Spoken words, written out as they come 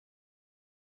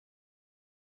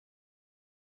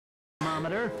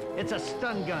chronometer. It's a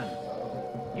stun gun.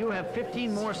 You have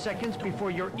 15 more seconds before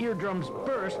your eardrums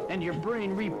burst and your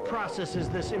brain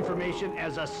reprocesses this information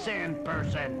as a sand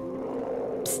person.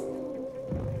 Psst.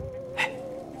 Hey,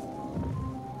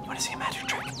 you want to see a magic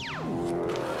trick?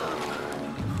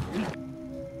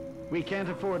 We can't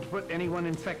afford to put anyone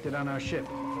infected on our ship.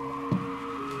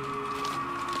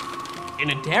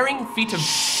 In a daring feat of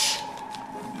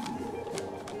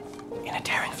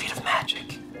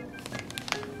magic,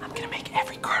 I'm gonna make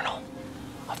every kernel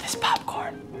of this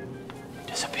popcorn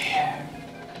disappear.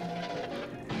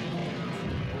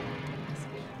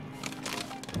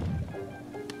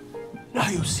 Now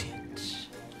you see it.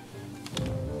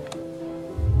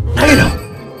 Now you know.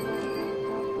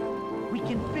 We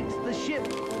can fix the ship.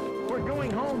 We're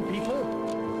going home, people.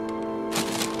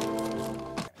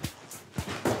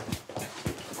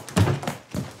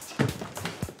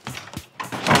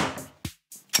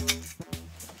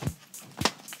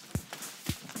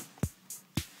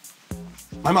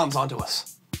 My mom's onto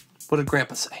us. What did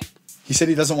Grandpa say? He said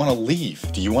he doesn't want to leave.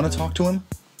 Do you want to talk to him?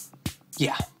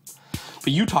 Yeah.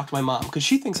 But you talk to my mom, because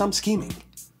she thinks I'm scheming.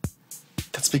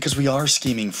 That's because we are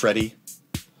scheming, Freddy.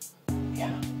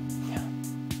 Yeah.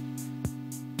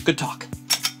 Good talk.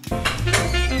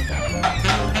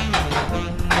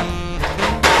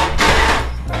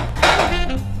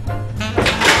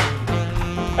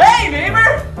 Hey,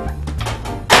 neighbor!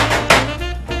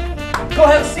 Go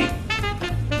have a seat.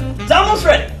 It's almost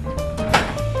ready.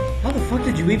 How the fuck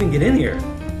did you even get in here?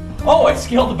 Oh, I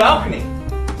scaled the balcony.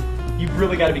 You've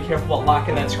really got to be careful about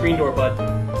locking that screen door, bud.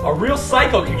 A real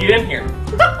psycho could get in here.